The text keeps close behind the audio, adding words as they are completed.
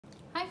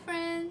Hi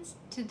friends,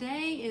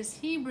 today is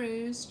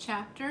Hebrews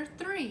chapter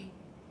 3.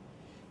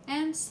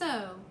 And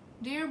so,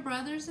 dear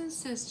brothers and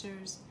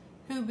sisters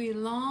who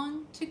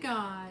belong to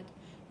God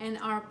and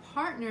are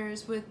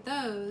partners with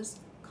those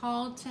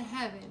called to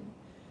heaven,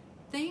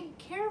 think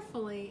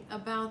carefully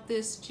about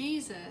this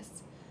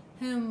Jesus,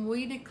 whom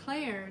we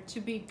declare to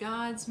be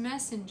God's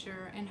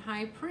messenger and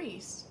high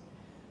priest.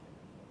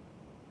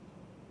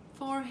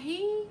 For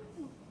he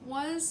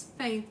was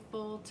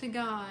faithful to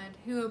God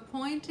who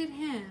appointed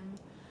him,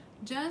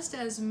 just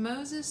as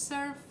Moses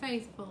served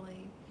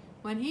faithfully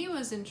when he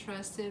was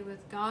entrusted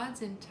with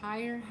God's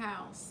entire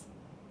house.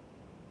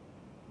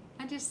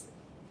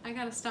 I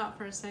gotta stop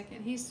for a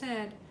second. He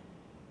said,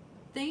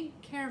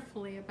 think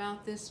carefully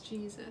about this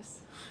Jesus.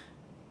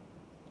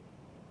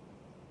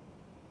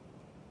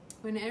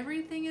 When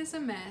everything is a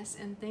mess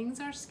and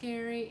things are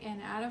scary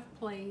and out of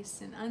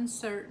place and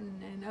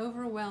uncertain and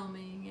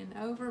overwhelming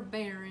and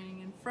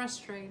overbearing and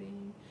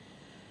frustrating,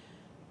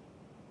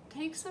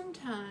 take some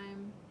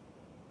time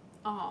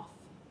off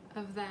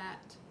of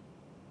that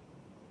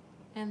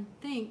and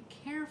think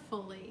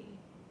carefully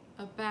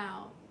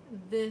about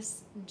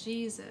this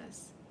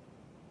Jesus.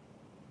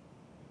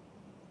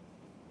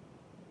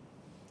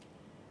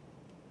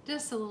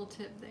 Just a little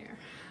tip there.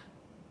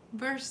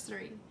 Verse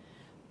 3.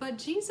 But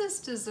Jesus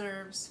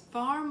deserves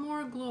far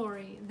more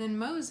glory than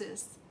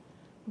Moses,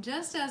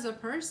 just as a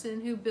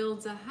person who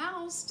builds a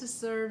house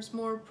deserves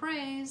more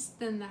praise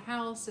than the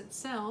house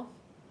itself.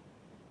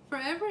 For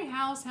every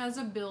house has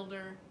a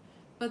builder,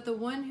 but the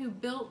one who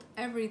built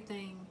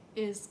everything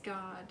is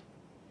God.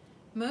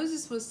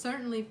 Moses was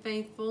certainly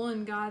faithful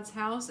in God's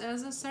house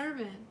as a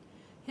servant.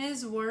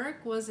 His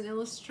work was an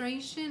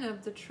illustration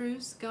of the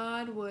truths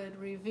God would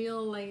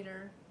reveal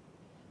later.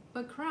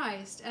 But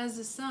Christ, as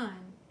the Son,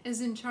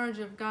 is in charge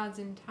of God's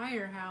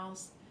entire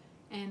house,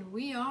 and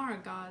we are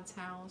God's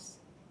house,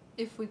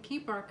 if we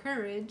keep our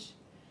courage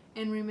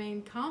and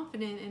remain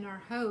confident in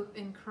our hope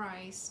in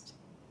Christ.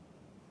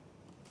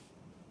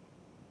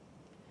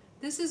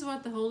 This is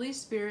what the Holy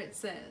Spirit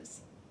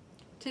says.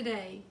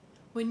 Today,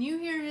 when you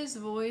hear His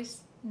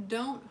voice,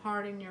 don't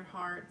harden your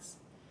hearts,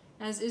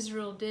 as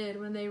Israel did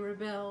when they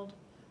rebelled,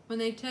 when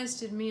they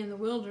tested me in the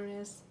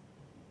wilderness.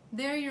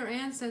 There your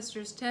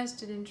ancestors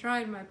tested and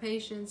tried my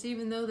patience,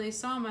 even though they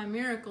saw my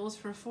miracles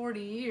for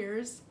 40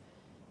 years.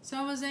 So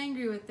I was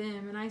angry with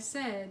them, and I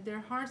said,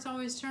 their hearts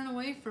always turn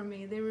away from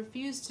me. They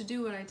refuse to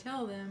do what I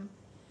tell them.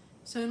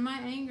 So in my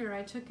anger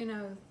I took an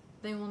oath.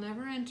 They will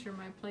never enter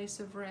my place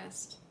of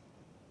rest.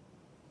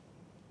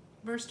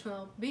 Verse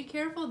 12. Be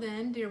careful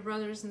then, dear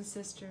brothers and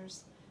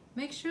sisters.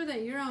 Make sure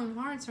that your own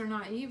hearts are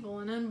not evil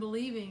and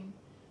unbelieving,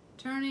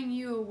 turning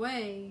you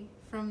away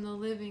from the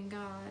living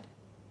God.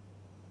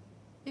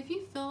 If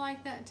you feel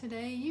like that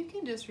today, you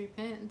can just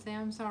repent and say,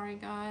 I'm sorry,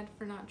 God,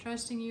 for not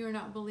trusting you or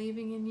not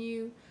believing in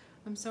you.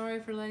 I'm sorry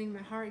for letting my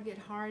heart get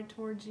hard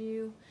towards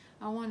you.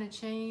 I want to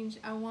change.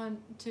 I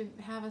want to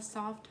have a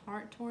soft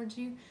heart towards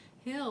you.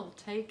 He'll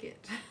take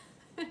it.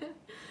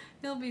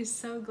 He'll be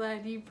so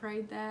glad you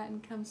prayed that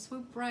and come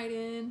swoop right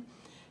in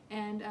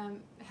and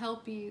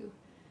help you.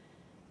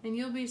 And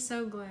you'll be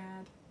so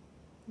glad.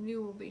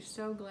 You will be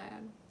so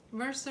glad.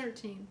 Verse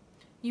 13.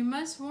 You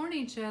must warn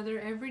each other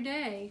every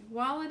day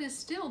while it is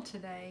still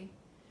today,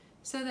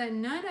 so that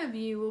none of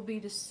you will be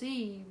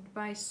deceived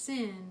by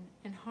sin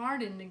and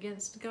hardened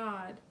against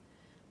God.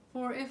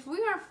 For if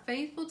we are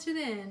faithful to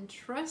the end,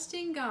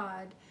 trusting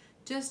God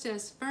just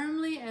as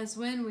firmly as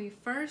when we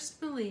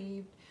first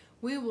believed,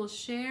 we will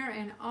share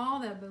in all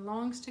that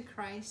belongs to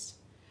Christ.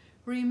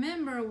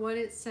 Remember what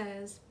it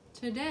says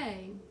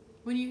today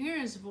when you hear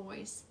His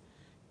voice.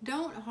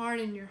 Don't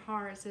harden your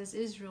hearts as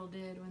Israel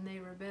did when they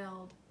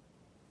rebelled.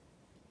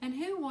 And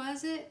who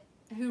was it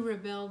who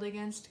rebelled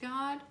against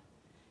God?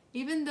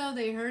 Even though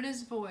they heard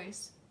His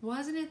voice,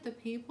 wasn't it the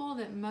people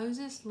that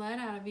Moses led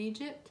out of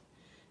Egypt?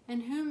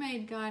 And who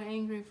made God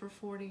angry for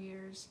 40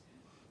 years?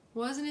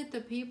 Wasn't it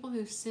the people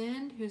who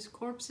sinned, whose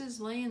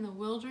corpses lay in the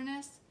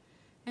wilderness?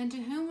 And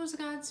to whom was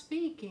God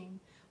speaking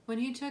when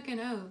He took an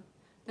oath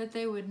that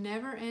they would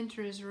never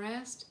enter His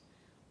rest?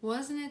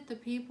 Wasn't it the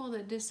people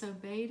that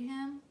disobeyed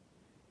Him?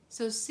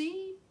 So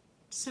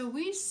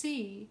we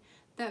see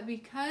that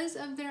because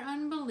of their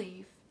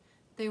unbelief,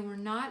 they were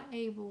not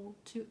able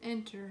to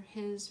enter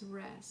His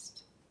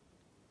rest.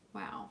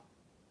 Wow.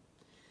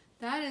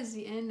 That is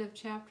the end of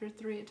chapter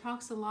 3. It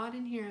talks a lot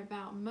in here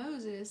about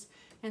Moses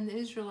and the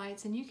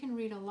Israelites, and you can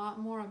read a lot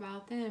more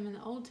about them in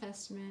the Old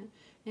Testament,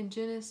 in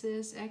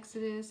Genesis,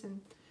 Exodus, and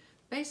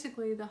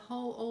basically the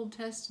whole Old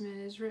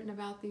Testament is written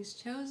about these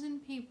chosen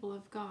people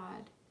of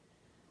God.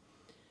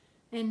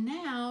 And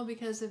now,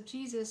 because of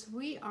Jesus,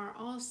 we are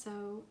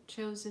also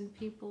chosen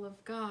people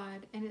of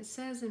God. And it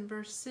says in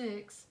verse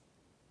 6,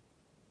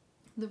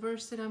 the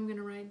verse that I'm going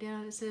to write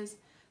down, it says,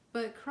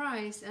 but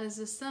Christ, as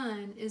the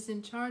Son, is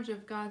in charge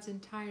of God's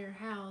entire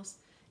house,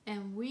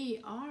 and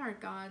we are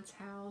God's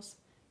house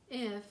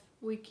if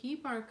we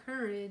keep our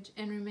courage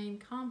and remain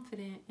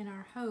confident in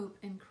our hope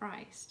in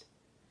Christ.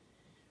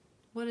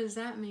 What does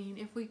that mean?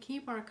 If we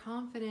keep our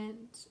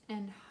confidence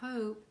and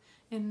hope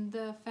and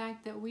the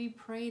fact that we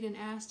prayed and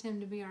asked Him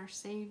to be our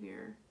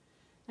Savior.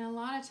 And a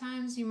lot of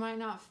times you might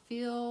not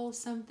feel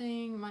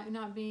something, might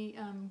not be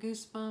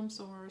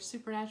goosebumps or a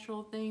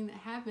supernatural thing that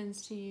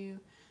happens to you.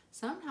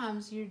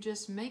 Sometimes you're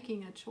just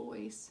making a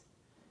choice.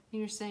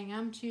 You're saying,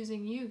 I'm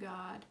choosing you,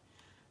 God,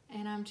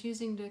 and I'm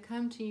choosing to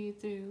come to you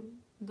through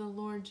the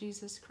Lord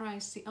Jesus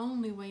Christ, the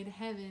only way to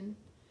heaven.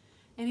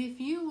 And if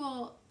you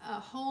will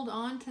hold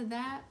on to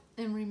that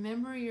and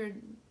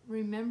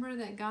remember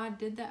that God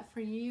did that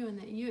for you and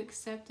that you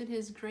accepted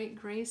His great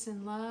grace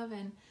and love,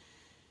 and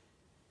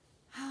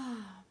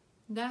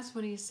that's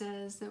what He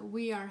says, that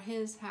we are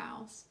His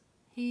house.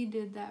 He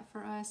did that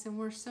for us, and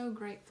we're so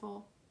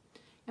grateful.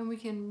 And we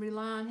can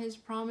rely on His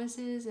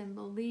promises and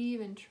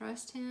believe and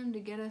trust Him to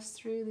get us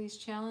through these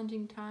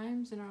challenging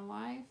times in our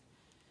life,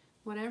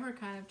 whatever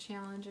kind of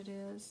challenge it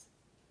is.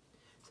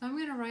 So I'm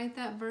going to write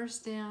that verse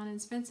down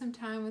and spend some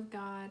time with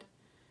God,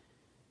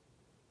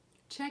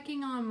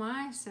 checking on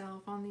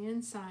myself on the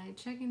inside,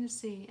 checking to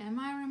see, am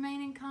I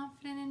remaining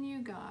confident in you,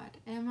 God?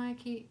 Am I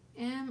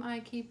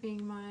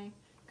keeping my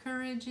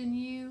courage in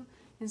you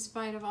in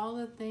spite of all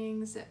the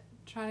things that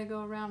try to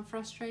go around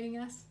frustrating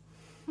us?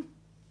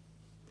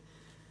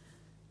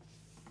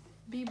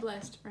 Be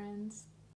blessed, friends.